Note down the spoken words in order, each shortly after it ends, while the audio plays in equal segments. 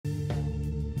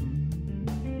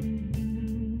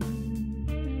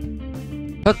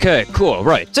Okay, cool,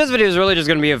 right. So this video is really just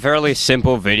gonna be a fairly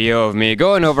simple video of me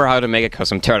going over how to make a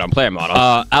custom teardown player model.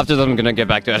 After that, I'm gonna get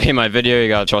back to editing my video. You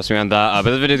gotta trust me on that.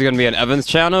 But this video is gonna be on Evan's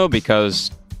channel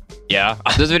because... yeah,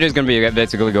 this video is going to be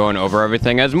basically going over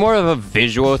everything as more of a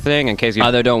visual thing in case you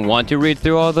either don't want to read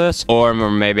through all this or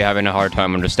maybe having a hard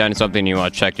time understanding something you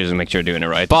want to check just to make sure you're doing it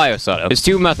right. Bio setup. There's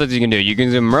two methods you can do. You can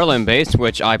do Merlin based,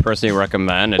 which I personally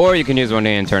recommend, or you can use one of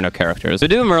the internal characters. To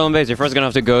do Merlin based, you're first going to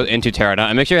have to go into Teardown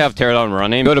and make sure you have Teardown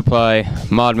running. Go to play,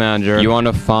 mod manager. You want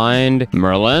to find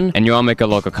Merlin and you want to make a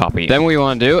local copy. Then what you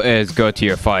want to do is go to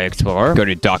your file explorer, go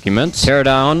to documents,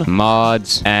 Teardown,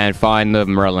 mods, and find the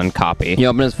Merlin copy. You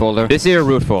open this folder. This is your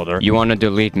root folder. You want to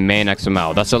delete main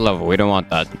XML. That's a level. We don't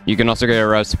want that. You can also get a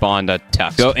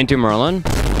respawn.txt. Go into Merlin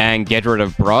and get rid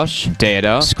of brush,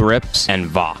 data, scripts, and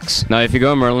Vox. Now, if you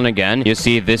go Merlin again, you'll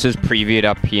see this is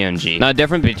preview.png. Now, the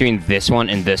difference between this one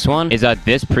and this one is that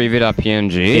this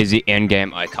preview.png is the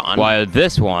in-game icon, while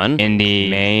this one in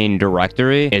the main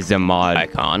directory is the mod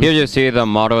icon. Here you see the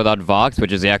model.vox,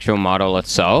 which is the actual model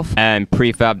itself, and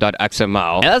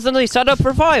prefab.xml. And that's the setup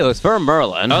for files for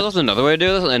Merlin. Now, there's another way to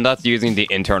do this, and that's using the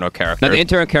internal characters. Now, the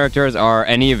internal characters are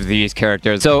any of these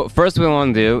characters. So first we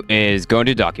want to do is go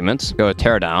into documents, go to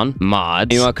Teardown,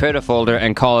 mods. You want to create a folder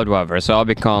and call it whatever. So I'll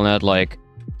be calling it like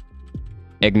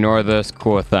ignore this,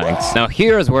 cool, thanks. Now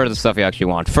here's where the stuff you actually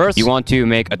want. First, you want to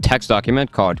make a text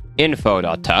document called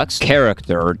Info.txt,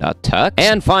 Character.txt,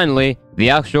 and finally, the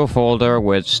actual folder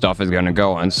which stuff is going to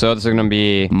go in. So this is going to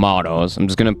be models. I'm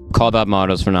just going to call that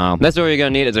models for now. That's what you're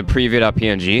going to need is a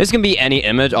preview.png. This can be any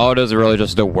image. All it is really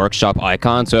just the workshop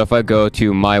icon. So if I go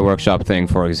to my workshop thing,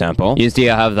 for example, you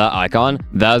see I have that icon.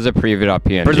 That is a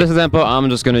preview.png. For this example, I'm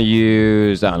just going to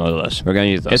use, I don't know this. We're going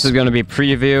to use this. This is going to be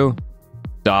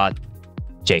preview.jpg.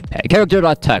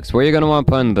 Character.txt, where you're going to want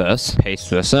to put in this, paste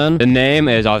this in. The name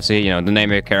is obviously, the name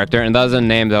of your character, and that's a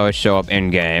name that will show up in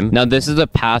game. Now, this is the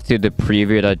path to the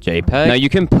preview.jpg. Now, you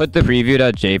can put the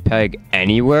preview.jpg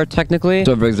anywhere, technically.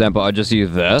 So, for example, I'll just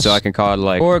use this. So I can call it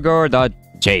like borgor.jpg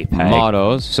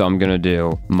models. So I'm gonna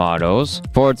do models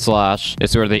 / it's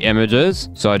where the image is.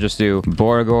 So I just do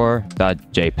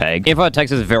borgor.jpg.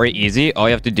 Info.txt is very easy. All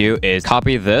you have to do is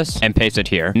copy this and paste it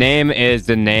here. Name is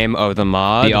the name of the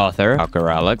mod, the author,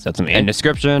 Alkeralex, that's me. And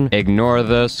description, ignore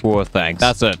this, cool, thanks.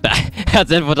 That's it.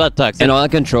 That's info.txt. And all that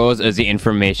controls is the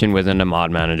information within the mod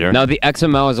manager. Now the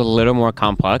XML is a little more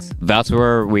complex. That's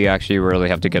where we actually really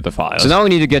have to get the files. So now we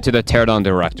need to get to the teardown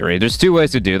directory. There's two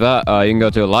ways to do that. You can go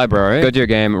to a library, go to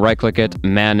your game, right click it,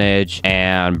 manage,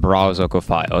 and browse local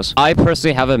files. I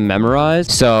personally have it memorized,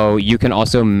 so you can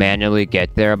also manually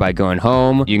get there by going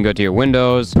home. You can go to your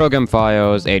Windows, program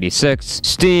files, 86,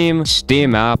 Steam,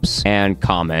 Steam apps, and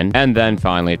common, and then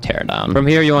finally teardown. From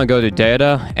here, you want to go to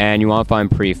data, and you want to find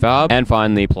prefab, and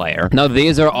finally player. Now,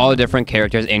 these are all different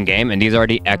characters in game, and these are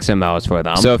the XMLs for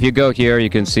them. So if you go here, you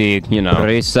can see,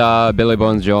 Risa, Billy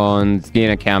Bones Jones,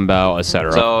 Dina Campbell,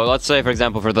 etc. So let's say, for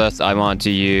example, for this, I want to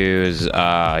use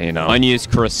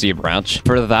unused Chris C branch.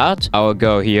 For that, I will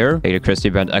go here, take the Chris C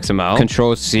branch XML,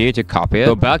 Control C to copy it,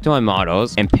 go back to my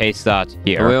models, and paste that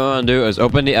here. What you want to do is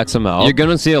open the XML. You're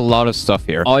gonna see a lot of stuff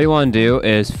here. All you want to do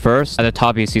is first, at the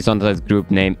top, you see something that's group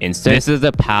name instance. This is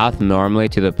the path normally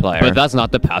to the player, but that's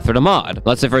not the path for the mod.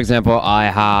 Let's say, for example, I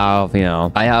have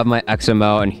my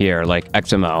XML in here, like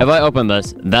XML. If I open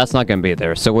this, that's not gonna be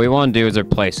there. So what we want to do is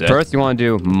replace it. First, you want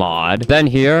to do mod. Then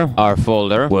here, our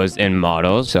folder was in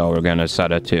models, so we're gonna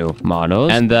set it to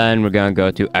models, and then we're gonna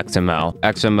go to XML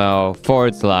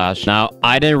 / now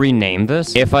I didn't rename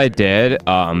this. If I did,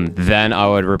 then I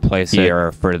would replace it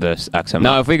here for this XML.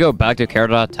 Now if we go back to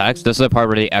character.txt, this is the part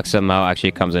where the XML actually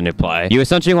comes into play. You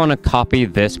essentially want to copy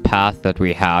this path that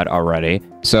we had already.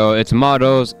 So it's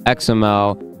models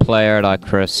XML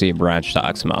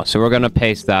player.chriscbranch.xml. So we're going to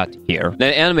paste that here.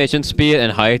 The animation speed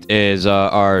and height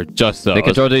are just those. They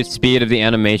control the speed of the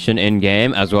animation in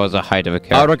game as well as the height of a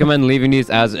character. I would recommend leaving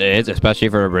these as is, especially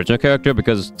for original character,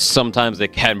 because sometimes they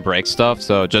can break stuff,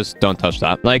 so just don't touch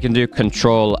that. Now you can do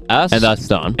Control S, and that's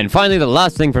done. And finally, the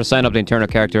last thing for setting up the internal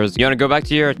characters, you want to go back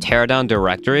to your teardown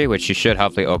directory, which you should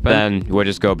hopefully open. Then we'll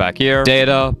just go back here,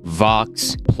 data,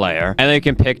 Vox, player, and then you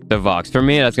can pick the Vox. For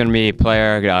me, that's going to be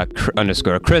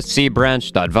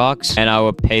player_ChrisCbranch.vox, and I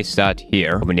will paste that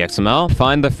here. Open the XML,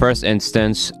 find the first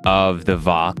instance of the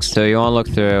Vox. So you want to look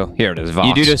through, here it is, Vox.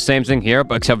 You do the same thing here,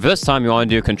 but except this time you want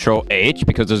to do Control H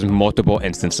because there's multiple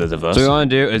instances of this. So what you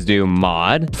want to do is do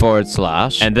mod /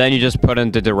 and then you just put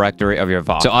in the directory of your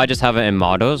Vox. So I just have it in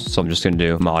models, so I'm just going to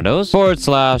do models /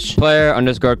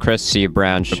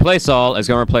 player_ChrisCbranch. Replace all is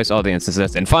going to replace all the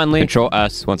instances, and finally Control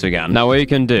S once again. Now what you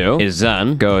can do is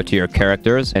then go to your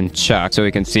characters and check, so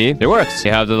we can see it works.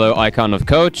 You have have the little icon of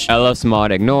coach, ls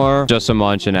mod ignore, just some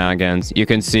mod shenanigans. You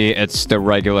can see it's the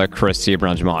regular Chris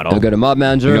branch model. We'll go to mod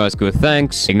manager, ignore this cool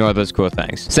thanks, ignore this cool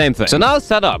thanks. Same thing. So now it's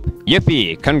set up.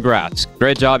 Yippee, congrats.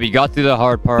 Great job, you got through the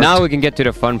hard part. Now we can get to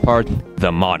the fun part,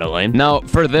 the modeling. Now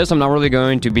for this, I'm not really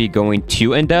going to be going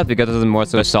too in-depth because this is more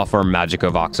so a software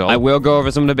Magica Voxel. I will go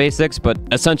over some of the basics, but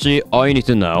essentially all you need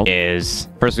to know is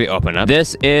first we open it.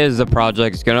 This is the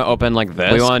project. It's gonna open like this.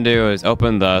 What we want to do is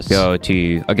open this, go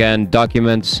to, again,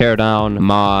 documents, teardown,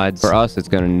 mods. For us, it's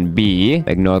gonna be,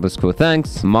 ignore this cool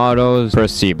thanks, models,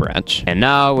 Chris branch. And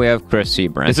now we have Chris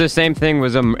branch. It's the same thing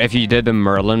with if you did the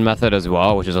Merlin method as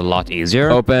well, which is a lot easier.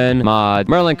 Open, mod,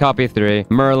 Merlin copy 3,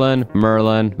 Merlin,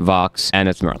 Vox, and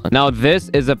it's Merlin. Now this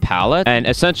is a palette, and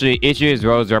essentially each of these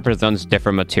rows represents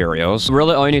different materials.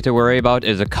 Really all you need to worry about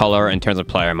is the color in terms of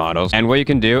player models. And what you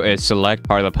can do is select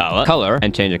part of the palette, color,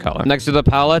 and change the color. Next to the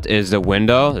palette is the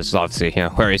window. This is obviously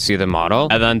where you see the model.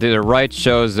 And then to the right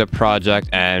shows the project.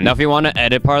 And now if you want to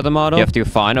edit part of the model, you have to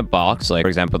find a box, like for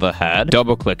example the head,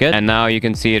 double click it, and now you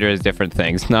can see there's different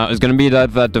things. Now it's going to be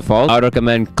that default. I would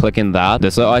recommend clicking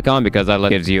this little icon because that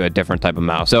gives you a different type of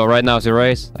mouse. So right now it's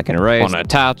erase. I can erase. Want to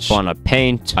attach, want to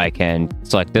paint, I can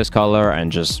select this color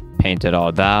and just paint it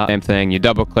all that. Same thing, you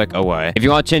double click away. If you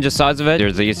want to change the size of it,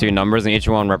 there's these three numbers and each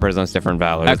one represents different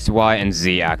values. X, Y, and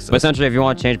Z axis. But essentially, if you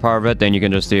want to change part of it, then you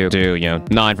can just do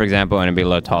 9, for example, and it'd be a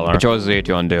little taller. Control Z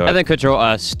to undo it. And then Control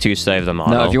S to save the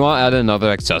model. Now, if you want to add another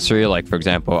accessory, like for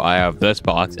example, I have this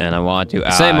box and I want to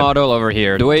add same model over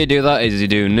here. The way you do that is you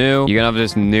do new. You're gonna have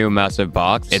this new massive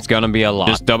box. It's gonna be a lot.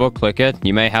 Just double click it.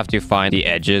 You may have to find the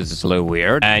edges. It's a little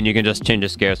weird. And you can just change the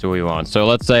scale to what we want. So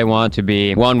let's say I want it to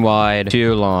be 1 wide,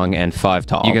 2 long, and 5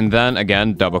 tall. You can then,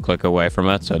 again, double click away from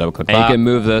it. So double click that. And you can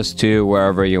move this to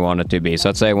wherever you want it to be. So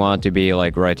let's say I want it to be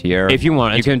like right here. If you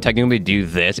want, you can technically do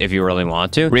this if you really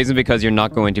want to. Reason because you're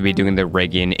not going to be doing the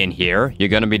rigging in here. You're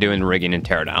going to be doing rigging in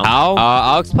Teardown. How?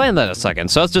 I'll explain that in a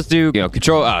second. So let's just do,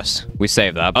 Control S. We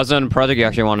save that. Also in the project, you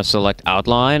actually want to select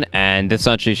outline, and this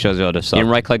actually shows you all this stuff. You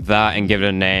can right click that and give it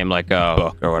a name like a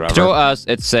book or whatever. Control S,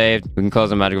 it's saved. We can close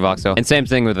the Magica Voxel. And same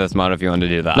thing with this model if you want to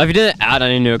do that. Now, if you didn't add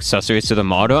any new accessories to the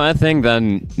model or anything,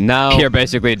 then now you're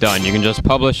basically done. You can just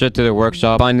publish it to the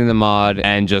workshop, finding the mod,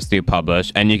 and just do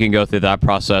publish. And you can go through that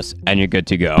process and you're good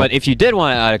to go. But if you did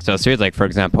want to add accessories, like for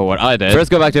example, what I did,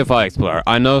 first go back to the File Explorer.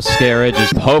 I know scary,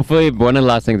 just hopefully one of the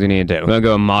last things you need to do. We're gonna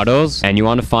go to models and you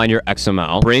want to find your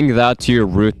XML. Bring that to your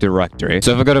root directory.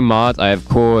 So if I go to mods, I have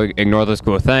cool, ignore this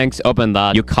cool thanks, open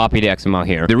that, you copy the XML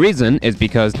here. The reason is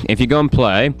because if you go and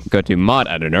play, go to mod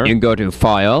editor, you can go to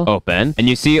file, open, and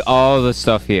you see all the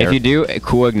stuff here. If you do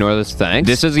cool, ignore this thanks,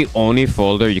 this is the only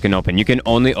folder you can open. You can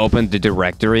only open the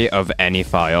directory of any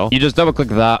file. You just double click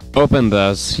that, open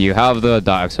this, you have the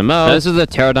 .xml. This is the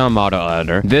Teardown model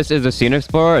editor. This is the scene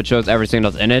explorer. It shows everything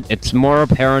that's in it. It's more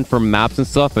apparent for maps and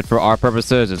stuff, but for our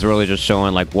purposes, it's really just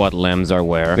showing like what limbs are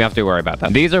where. We have to worry about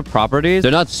that. These are properties.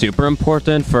 They're not super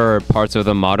important for parts of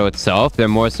the model itself. They're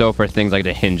more so for things like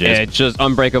the hinges. It's just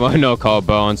unbreakable, nocull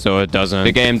bone, so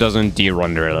the game doesn't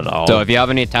de-render it at all. So if you have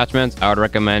any attachments, I would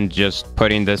recommend just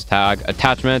putting this tag,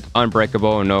 attachment,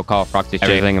 unbreakable, nocull, proxyshape.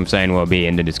 Everything I'm saying will be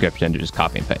in the description to just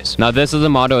copy and paste. Now this is the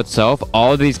model itself.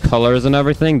 All of these colors and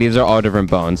everything, these are all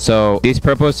different bones. So these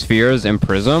purple spheres and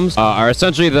prisms are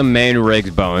essentially the main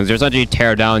rig's bones. They're essentially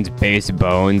Teardown's base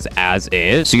bones as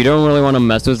is. So you don't really want to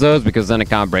mess with those because then it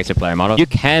kind of breaks your player model. You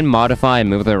can modify and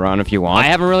move it around if you want. I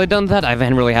haven't really done that. I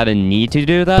haven't really had a need to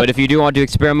do that. But if you do want to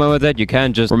experiment with it, you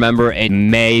can just remember it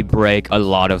may break a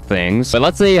lot of things. But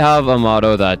let's say you have a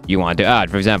model that you want to add.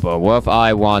 For example, what if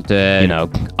I wanted,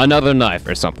 another knife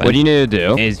or something? What you need to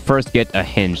do is first get a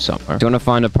hinge somewhere. You want to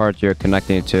find a part you're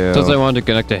connecting to. So I want to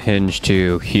connect a hinge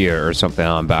to here or something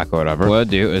on back or whatever. What I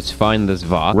do is find this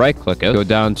Vox, right click it, go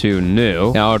down to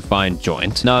new. Now I would find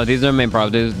joint. Now these are main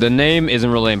properties. The name isn't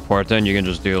really important. You can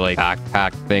just do like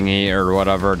backpack thingy or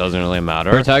whatever. It doesn't really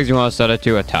matter. For tags, you want to set it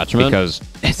to attachment because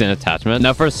it's an attachment.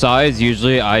 Now for size,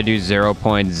 usually I do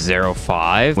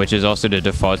 0.05, which is also the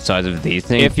default size of these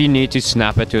things. If you need to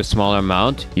snap it to a smaller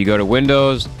amount, you go to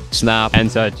Windows, snap, and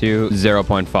set to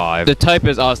 0.5. The type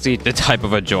is obviously the type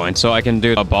of a joint. So I can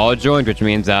do a ball joint, which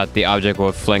means that the object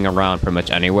will fling around pretty much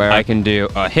anywhere. I can do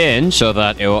a hinge so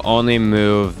that it will only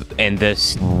move in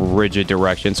this rigid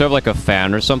direction, sort of like a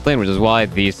fan or something, which is why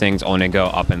these things only go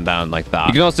up and down like that.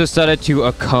 You can also set it to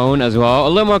a cone as well, a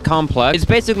little more complex. It's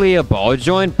basically a ball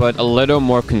joint, but a little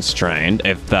more constrained,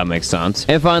 if that makes sense.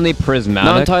 And finally, prismatic.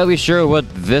 Not entirely sure what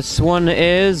this one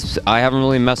is. I haven't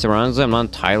really messed around with it. I'm not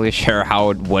entirely sure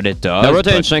what it does. Now,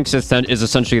 rotate and shrink is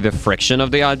essentially the friction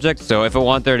of the object. So if I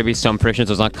want there to be some friction,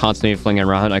 so it's not constantly flinging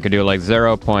around, I could do like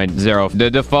 0.0. The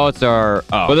defaults are,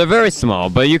 well, they're very small,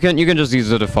 but you can just use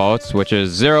the defaults, which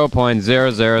is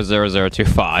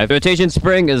 0.000025. The rotation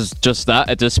spring is just that.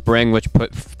 It's a spring which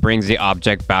brings the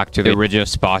object back to the original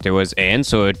spot it was in,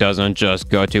 so it doesn't just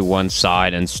go to one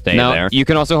side and stay there. You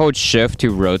can also hold shift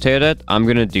to rotate it. I'm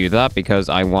gonna do that because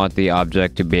I want the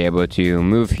object to be able to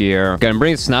move here. I'm gonna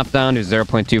bring snap down to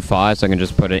 0.25, so I can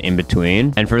just put it in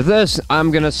between. And for this,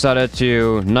 I'm gonna set it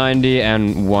to 90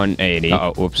 and 180.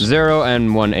 Oops. 0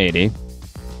 and 180.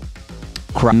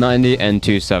 90 and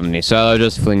 270. So I'll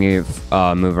just move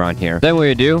around here. Then what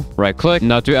you do, right click.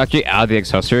 Now to actually add the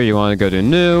accessory, you want to go to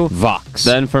new, Vox.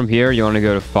 Then from here, you want to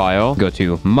go to file, go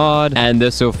to mod, and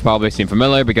this will probably seem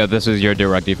familiar because this is your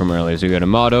directly from earlier. So you go to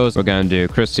models, we're going to do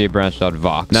Christy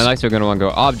branch.vox. Now next, we're going to want to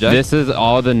go object. This is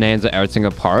all the names of every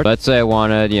single part. Let's say I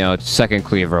wanted, second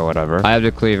cleaver or whatever. I have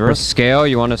the cleaver. For scale,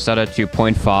 you want to set it to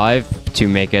 0.5 to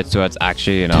make it so it's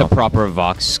actually, the proper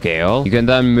Vox scale. You can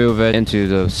then move it into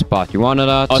the spot you want it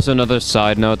at. Also, another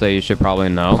side note that you should probably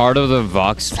know, part of the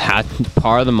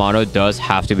part of the model does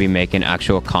have to be making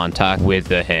actual contact with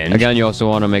the hinge. Again, you also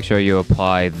want to make sure you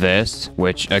apply this,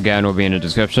 which again will be in the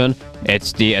description.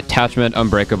 It's the attachment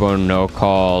unbreakable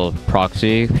nocull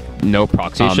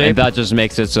noproxyshape. And that just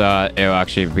makes it so it'll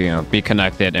actually be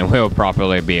connected and will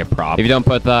properly be a prop. If you don't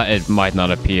put that, it might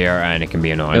not appear and it can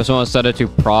be annoying. You also want to set it to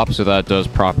prop so that it does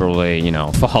properly,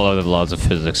 follow the laws of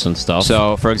physics and stuff.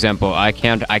 So for example, I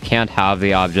can't have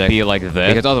the object be like this,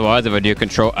 because otherwise if I do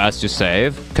Control S to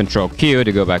save, Control Q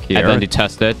to go back here, and then to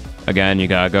test it, again, you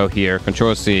gotta go here,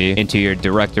 Control C into your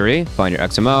directory, find your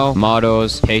XML,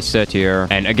 models, paste it here,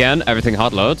 and again, everything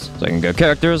hot loads. So I can go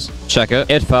characters, check it,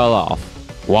 it fell off.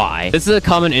 Why? This is a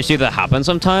common issue that happens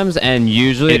sometimes, and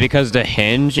usually because the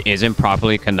hinge isn't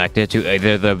properly connected to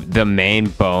either the main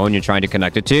bone you're trying to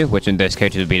connect it to, which in this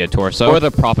case would be the torso, or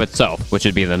the prop itself, which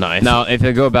would be the knife. Now, if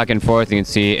you go back and forth, you can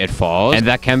see it falls, and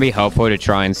that can be helpful to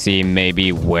try and see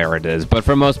maybe where it is. But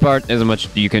for most part, there's much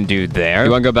you can do there.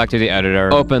 You want to go back to the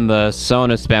editor, open this, someone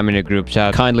is spamming the group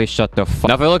chat, kindly shut the fuck.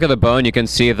 Now, if I look at the bone, you can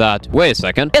see that, wait a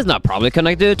second, it's not properly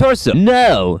connected to the torso.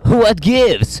 No, what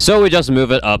gives? So we just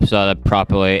move it up so that it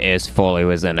properly is fully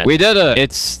within it. We did it.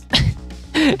 It's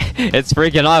it's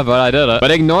freaking out, but I did it. But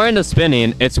ignoring the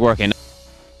spinning, it's working.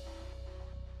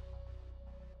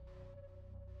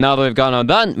 Now that we've gotten all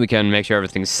done, we can make sure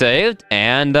everything's saved,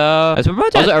 and that's pretty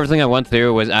much it. Also, everything I went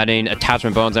through was adding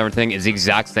attachment bones. Everything is the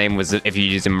exact same as if you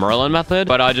use the Merlin method,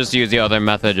 but I just use the other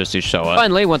method just to show it.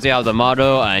 Finally, once you have the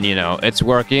model and it's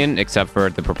working, except for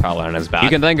the propeller in its back, you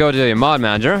can then go to your mod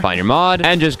manager, find your mod,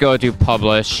 and just go to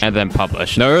publish and then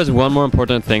publish. Now, there is one more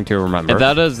important thing to remember, and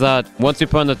that is that once you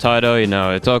put in the title,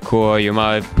 it's all cool. You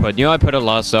might put a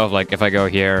lot of stuff, like if I go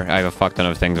here, I have a fuck ton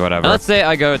of things, whatever. And let's say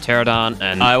I go Teardown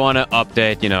and I want to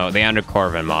update, the Andrew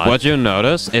Corvin mod. What you'll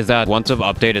notice is that once an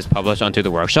update is published onto the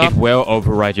workshop, it will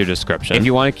overwrite your description. If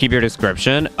you want to keep your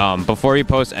description, before you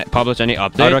publish any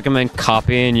update, I recommend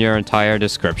copying your entire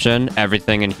description,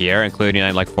 everything in here,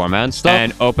 including like format and stuff,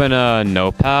 and open a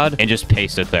notepad and just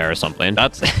paste it there or something.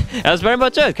 That's very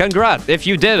much it. Congrats. If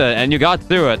you did it and you got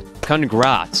through it,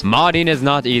 congrats. Modding is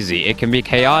not easy. It can be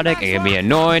chaotic, it can be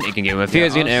annoying, it can get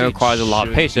confusing, and it requires a lot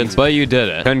of patience, but you did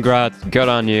it. Congrats. Good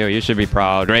on you. You should be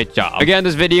proud. Great job. Again,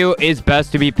 this video is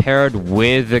best to be paired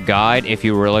with the guide if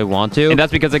you really want to, and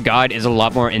that's because the guide is a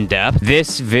lot more in-depth.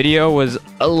 This video was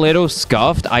a little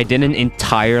scuffed. I didn't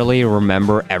entirely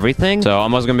remember everything, so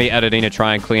I'm also gonna be editing to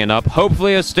try and clean up.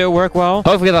 Hopefully it still work well.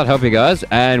 Hopefully that helped you guys,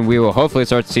 and we will hopefully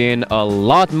start seeing a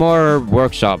lot more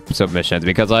workshop submissions,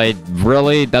 because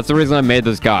that's the reason I made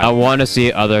this guide. I want to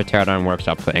see other Teardown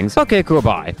workshop things. Okay, cool,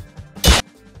 bye.